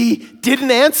 And she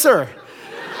didn't answer.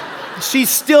 She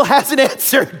still hasn't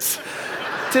answered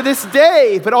to this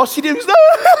day, but all she did was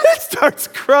starts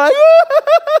crying.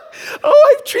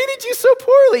 Oh, I've treated you so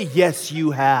poorly. Yes,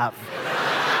 you have.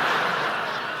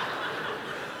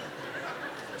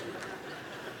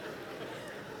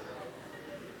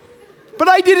 But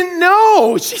I didn't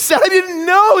know. She said, I didn't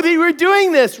know that you were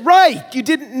doing this. Right, you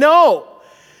didn't know.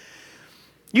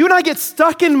 You and I get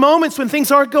stuck in moments when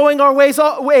things aren't going our way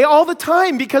all the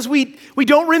time because we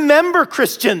don't remember,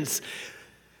 Christians,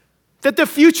 that the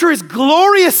future is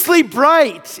gloriously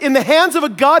bright in the hands of a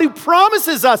God who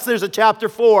promises us there's a chapter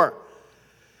 4.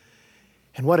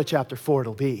 And what a chapter 4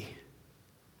 it'll be.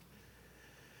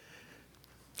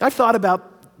 I've thought about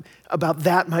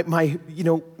that,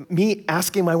 me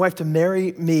asking my wife to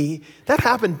marry me. That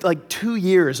happened like 2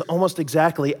 years, almost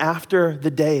exactly, after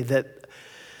the day that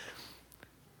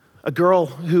a girl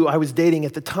who I was dating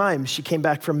at the time, she came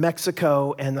back from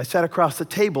Mexico, and I sat across the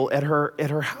table at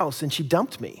her house, and she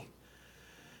dumped me.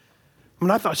 I mean,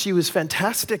 I thought she was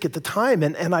fantastic at the time,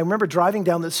 and I remember driving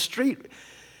down the street,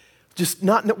 just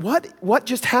not, what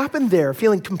just happened there?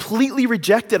 Feeling completely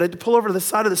rejected. I had to pull over to the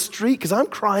side of the street because I'm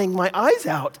crying my eyes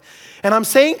out. And I'm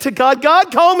saying to God,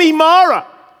 God, call me Mara.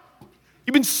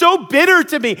 You've been so bitter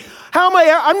to me.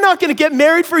 I'm not going to get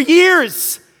married for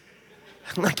years.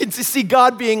 And I can just see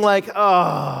God being like,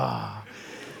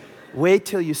 wait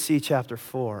till you see chapter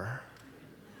 4.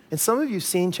 And some of you have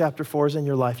seen chapter 4s in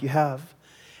your life. You have.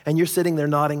 And you're sitting there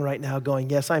nodding right now going,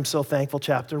 yes, I'm so thankful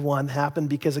chapter 1 happened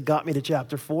because it got me to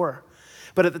chapter 4.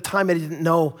 But at the time, I didn't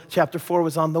know chapter 4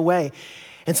 was on the way.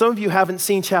 And some of you haven't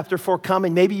seen chapter 4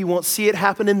 coming. Maybe you won't see it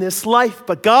happen in this life,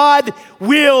 but God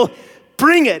will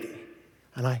bring it.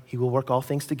 And he will work all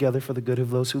things together for the good of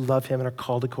those who love him and are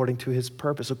called according to his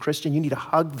purpose. So Christian, you need to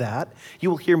hug that. You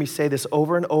will hear me say this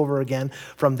over and over again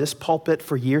from this pulpit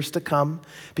for years to come,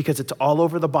 because it's all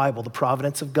over the Bible, the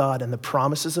providence of God and the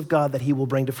promises of God that he will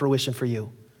bring to fruition for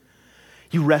you.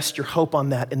 You rest your hope on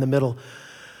that in the middle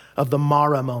of the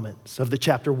Mara moments, of the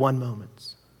chapter 1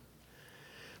 moments.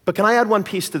 But can I add one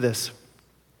piece to this?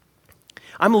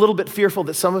 I'm a little bit fearful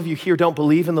that some of you here don't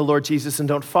believe in the Lord Jesus and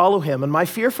don't follow him. And my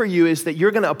fear for you is that you're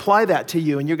going to apply that to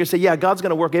you and you're going to say, yeah, God's going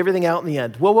to work everything out in the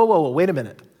end. Whoa, wait a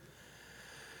minute.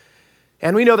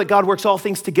 And we know that God works all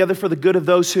things together for the good of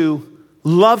those who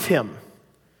love him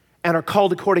and are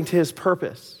called according to his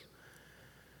purpose.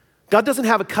 God doesn't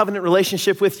have a covenant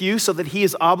relationship with you so that he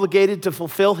is obligated to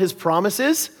fulfill his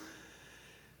promises.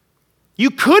 You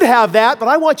could have that, but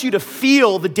I want you to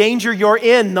feel the danger you're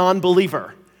in,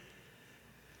 non-believer.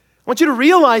 I want you to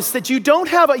realize that you don't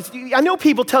have I know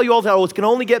people tell you all the time, oh, it's going to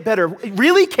only get better.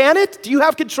 Really, can it? Do you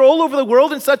have control over the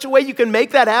world in such a way you can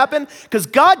make that happen? Because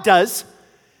God does.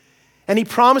 And he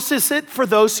promises it for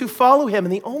those who follow him.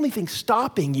 And the only thing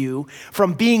stopping you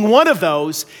from being one of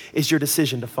those is your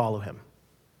decision to follow him.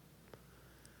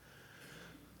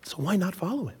 So why not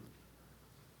follow him?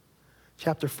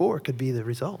 Chapter 4 could be the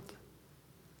result.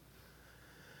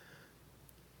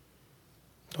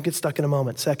 Don't get stuck in a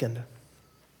moment. Second,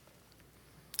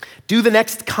 do the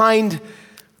next kind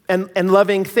and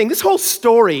loving thing. This whole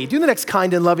story, do the next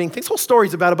kind and loving thing. This whole story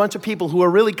is about a bunch of people who are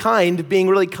really kind, being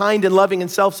really kind and loving and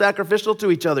self-sacrificial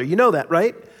to each other. You know that,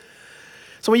 right?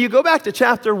 So when you go back to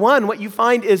chapter 1, what you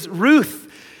find is Ruth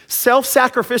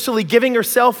self-sacrificially giving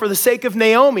herself for the sake of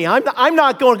Naomi. I'm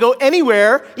not going to go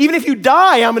anywhere. Even if you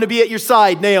die, I'm going to be at your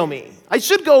side, Naomi. I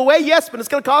should go away, yes, but it's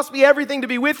going to cost me everything to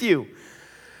be with you.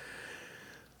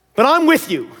 But I'm with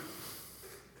you.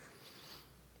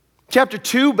 Chapter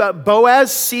 2,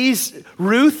 Boaz sees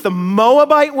Ruth, the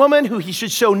Moabite woman, who he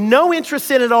should show no interest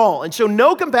in at all and show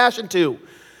no compassion to.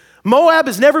 Moab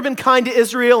has never been kind to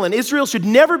Israel, and Israel should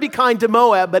never be kind to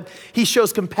Moab, but he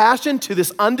shows compassion to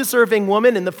this undeserving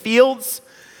woman in the fields.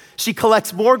 She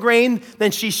collects more grain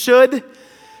than she should.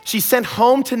 She's sent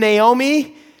home to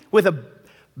Naomi with a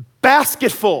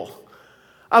basketful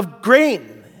of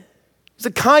grain. He's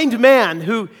a kind man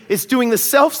who is doing the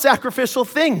self-sacrificial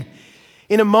thing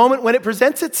in a moment when it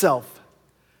presents itself.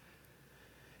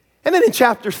 And then in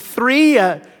chapter 3,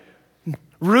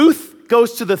 Ruth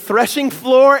goes to the threshing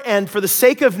floor, and for the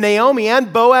sake of Naomi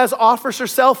and Boaz, offers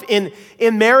herself in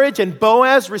marriage, and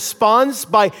Boaz responds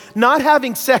by not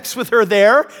having sex with her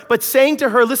there, but saying to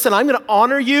her, listen, I'm going to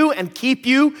honor you and keep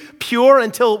you pure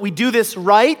until we do this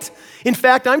right. In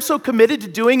fact, I'm so committed to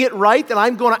doing it right that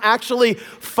I'm going to actually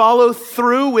follow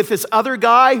through with this other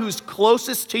guy who's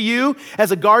closest to you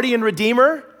as a guardian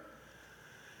redeemer.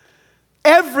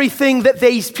 Everything that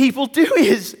these people do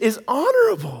is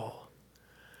honorable.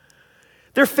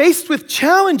 They're faced with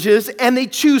challenges, and they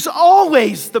choose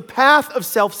always the path of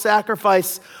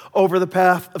self-sacrifice over the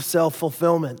path of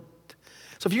self-fulfillment.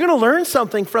 So if you're going to learn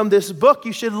something from this book,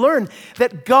 you should learn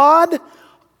that God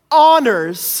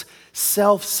honors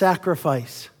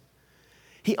self-sacrifice.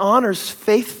 He honors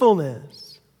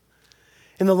faithfulness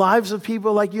in the lives of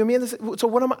people like you and me. So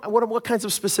what kinds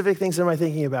of specific things am I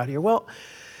thinking about here? Well,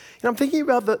 I'm thinking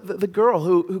about the girl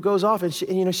who goes off and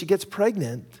she gets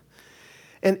pregnant.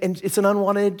 And it's an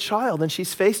unwanted child, and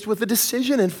she's faced with a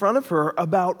decision in front of her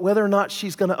about whether or not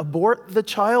she's going to abort the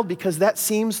child because that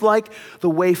seems like the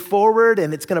way forward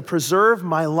and it's going to preserve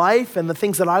my life and the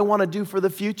things that I want to do for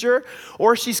the future,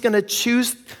 or she's going to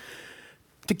choose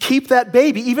to keep that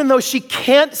baby, even though she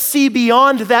can't see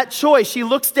beyond that choice. She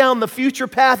looks down the future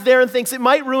path there and thinks it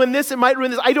might ruin this, it might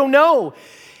ruin this, I don't know.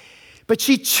 But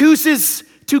she chooses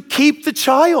to keep the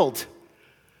child,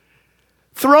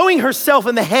 throwing herself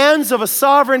in the hands of a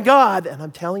sovereign God. And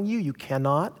I'm telling you, you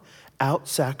cannot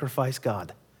out-sacrifice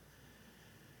God.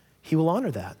 He will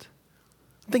honor that.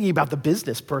 I'm thinking about the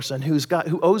business person who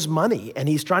owes money, and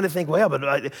he's trying to think, well, but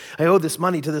I owe this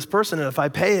money to this person, and if I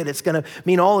pay it, it's going to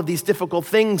mean all of these difficult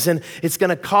things, and it's going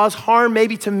to cause harm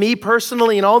maybe to me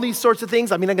personally, and all these sorts of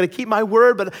things. I mean, I'm going to keep my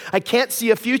word, but I can't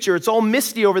see a future. It's all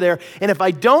misty over there, and if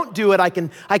I don't do it, I can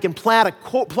plot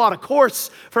a course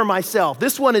for myself.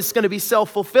 This one is going to be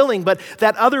self-fulfilling, but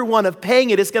that other one of paying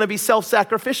it is going to be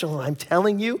self-sacrificial. And I'm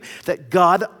telling you that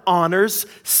God honors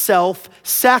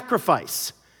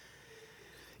self-sacrifice.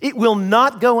 It will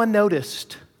not go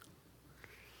unnoticed.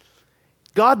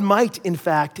 God might, in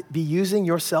fact, be using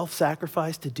your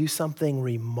self-sacrifice to do something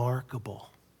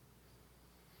remarkable.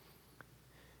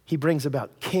 He brings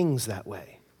about kings that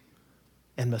way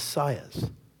and messiahs.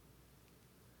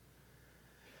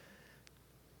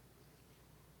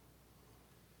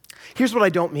 Here's what I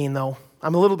don't mean, though.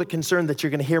 I'm a little bit concerned that you're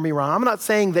going to hear me wrong. I'm not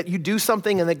saying that you do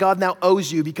something and that God now owes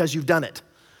you because you've done it.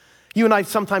 You and I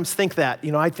sometimes think that.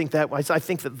 I think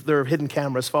that there are hidden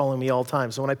cameras following me all the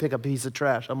time. So when I pick up a piece of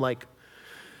trash, I'm like,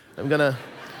 I'm gonna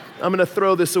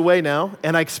throw this away now.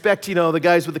 And I expect, the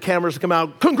guys with the cameras to come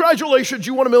out, congratulations,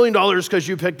 you won $1 million because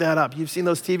you picked that up. You've seen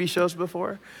those TV shows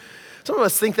before? Some of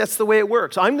us think that's the way it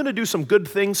works. I'm going to do some good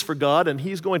things for God, and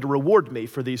he's going to reward me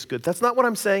for these good. That's not what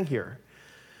I'm saying here.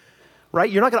 Right?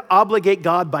 You're not going to obligate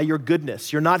God by your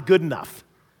goodness. You're not good enough.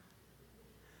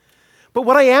 But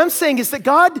what I am saying is that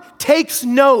God takes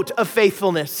note of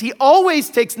faithfulness. He always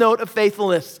takes note of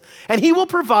faithfulness. And he will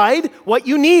provide what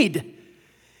you need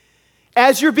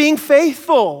as you're being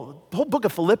faithful. The whole book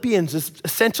of Philippians is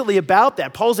essentially about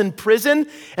that. Paul's in prison,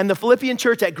 and the Philippian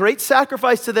church, at great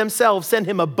sacrifice to themselves, send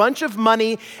him a bunch of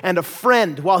money and a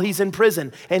friend while he's in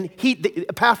prison. And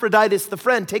Epaphroditus, the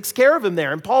friend, takes care of him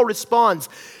there. And Paul responds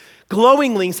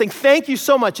glowingly, saying, thank you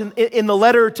so much in the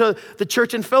letter to the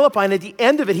church in Philippi. And at the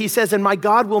end of it, he says, and my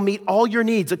God will meet all your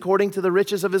needs according to the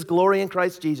riches of his glory in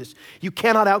Christ Jesus. You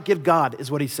cannot outgive God,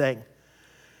 is what he's saying.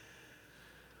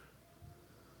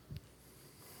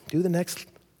 Do the next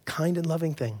kind and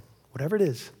loving thing, whatever it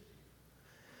is.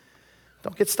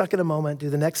 Don't get stuck in a moment. Do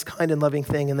the next kind and loving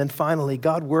thing. And then finally,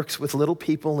 God works with little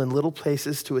people in little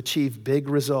places to achieve big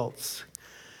results.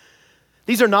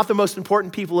 These are not the most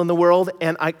important people in the world,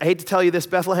 and I hate to tell you this,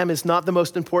 Bethlehem is not the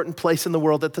most important place in the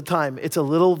world at the time. It's a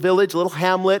little village, a little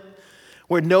hamlet,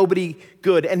 where nobody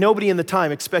good, and nobody in the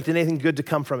time expected anything good to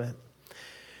come from it.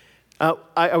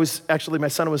 My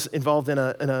son was involved in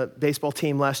a baseball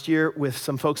team last year with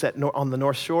some folks on the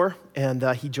North Shore, and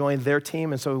he joined their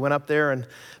team, and so we went up there, and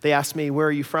they asked me, where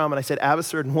are you from? And I said,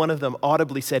 Abbotsford, and one of them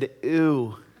audibly said,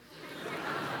 ew.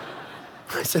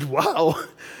 I said, wow.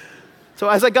 So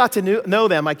as I got to know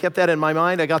them, I kept that in my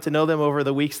mind. I got to know them over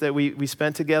the weeks that we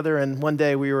spent together. And one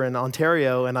day we were in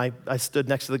Ontario, and I stood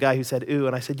next to the guy who said, ooh.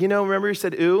 And I said, remember you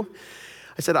said, ooh?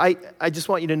 I said, I just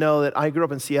want you to know that I grew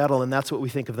up in Seattle, and that's what we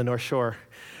think of the North Shore,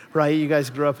 right? You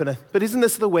guys grew up but isn't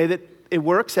this the way that it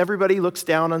works? Everybody looks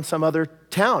down on some other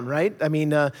town, right? I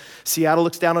mean, Seattle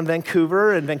looks down on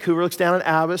Vancouver, and Vancouver looks down on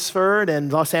Abbotsford,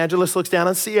 and Los Angeles looks down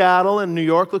on Seattle, and New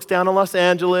York looks down on Los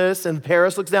Angeles, and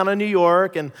Paris looks down on New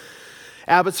York, and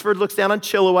Abbotsford looks down on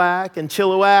Chilliwack, and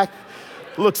Chilliwack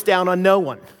looks down on no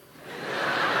one.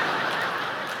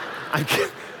 I'm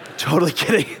totally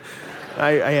kidding.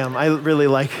 I am. I really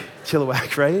like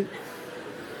Chilliwack, right?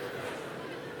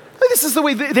 This is the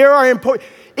way there are important.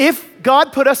 If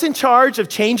God put us in charge of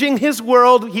changing his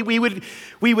world, we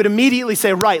would immediately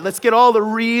say, right, let's get all the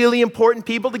really important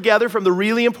people together from the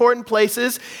really important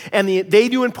places, and they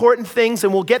do important things,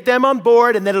 and we'll get them on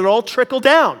board, and then it'll all trickle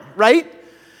down, right?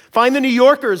 Find the New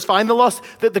Yorkers, find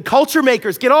the culture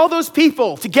makers, get all those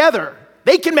people together.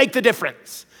 They can make the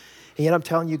difference. And yet I'm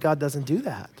telling you, God doesn't do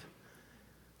that.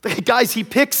 Guys, he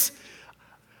picks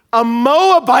a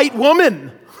Moabite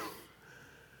woman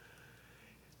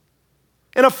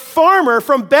and a farmer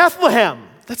from Bethlehem.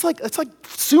 That's like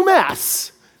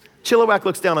Sumas. Chilliwack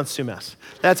looks down on Sumas.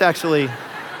 That's actually,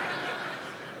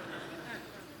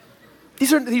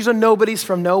 these are nobodies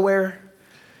from nowhere.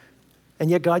 And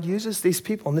yet God uses these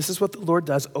people, and this is what the Lord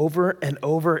does over and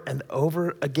over and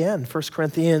over again. 1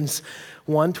 Corinthians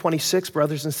 1:26,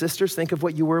 brothers and sisters, think of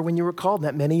what you were when you were called.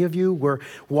 Not many of you were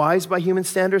wise by human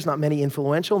standards, not many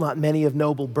influential, not many of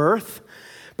noble birth.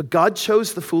 But God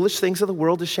chose the foolish things of the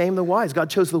world to shame the wise.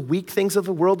 God chose the weak things of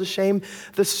the world to shame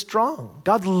the strong.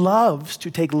 God loves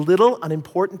to take little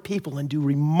unimportant people and do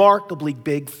remarkably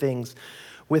big things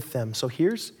with them. So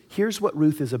here's what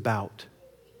Ruth is about.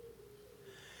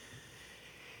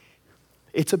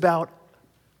 It's about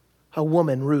a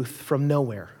woman, Ruth, from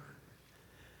nowhere.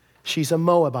 She's a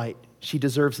Moabite. She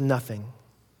deserves nothing.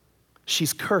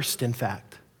 She's cursed, in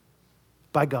fact,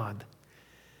 by God.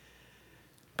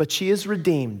 But she is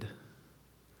redeemed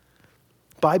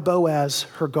by Boaz,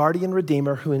 her guardian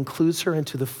redeemer, who includes her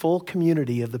into the full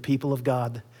community of the people of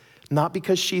God, not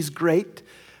because she's great,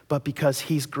 but because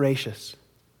he's gracious.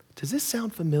 Does this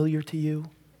sound familiar to you?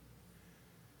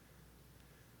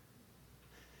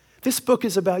 This book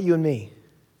is about you and me.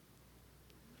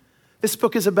 This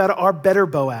book is about our better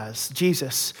Boaz,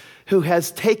 Jesus, who has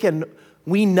taken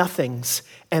we nothings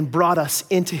and brought us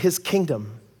into his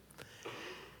kingdom.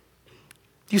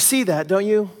 You see that, don't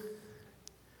you?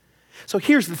 So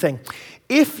here's the thing.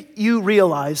 if you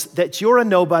realize that you're a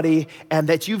nobody and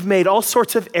that you've made all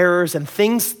sorts of errors and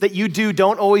things that you do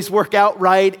don't always work out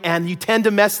right and you tend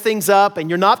to mess things up and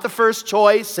you're not the first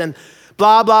choice and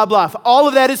blah, blah, blah. If all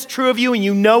of that is true of you and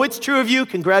you know it's true of you,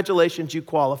 congratulations, you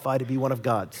qualify to be one of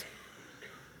God's.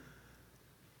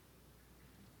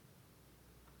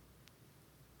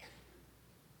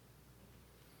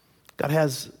 God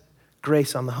has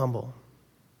grace on the humble.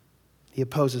 He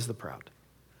opposes the proud.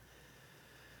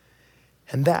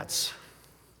 And that's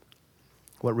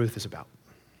what Ruth is about.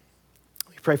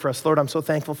 We pray for us. Lord, I'm so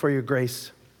thankful for your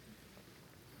grace.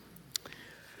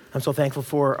 I'm so thankful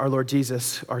for our Lord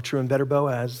Jesus, our true and better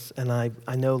Boaz. And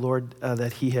I know, Lord,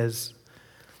 that he has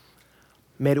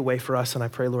made a way for us. And I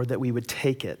pray, Lord, that we would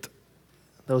take it.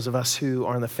 Those of us who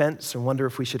are on the fence and wonder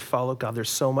if we should follow God, there's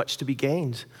so much to be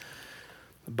gained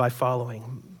by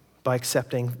following, by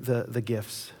accepting the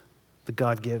gifts that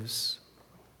God gives.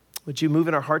 Would you move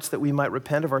in our hearts that we might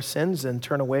repent of our sins and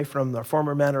turn away from our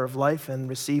former manner of life and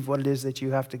receive what it is that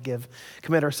you have to give?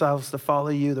 Commit ourselves to follow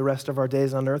you the rest of our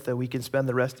days on earth, that we can spend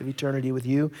the rest of eternity with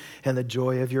you and the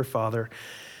joy of your Father.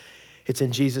 It's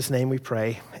in Jesus' name we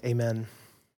pray. Amen.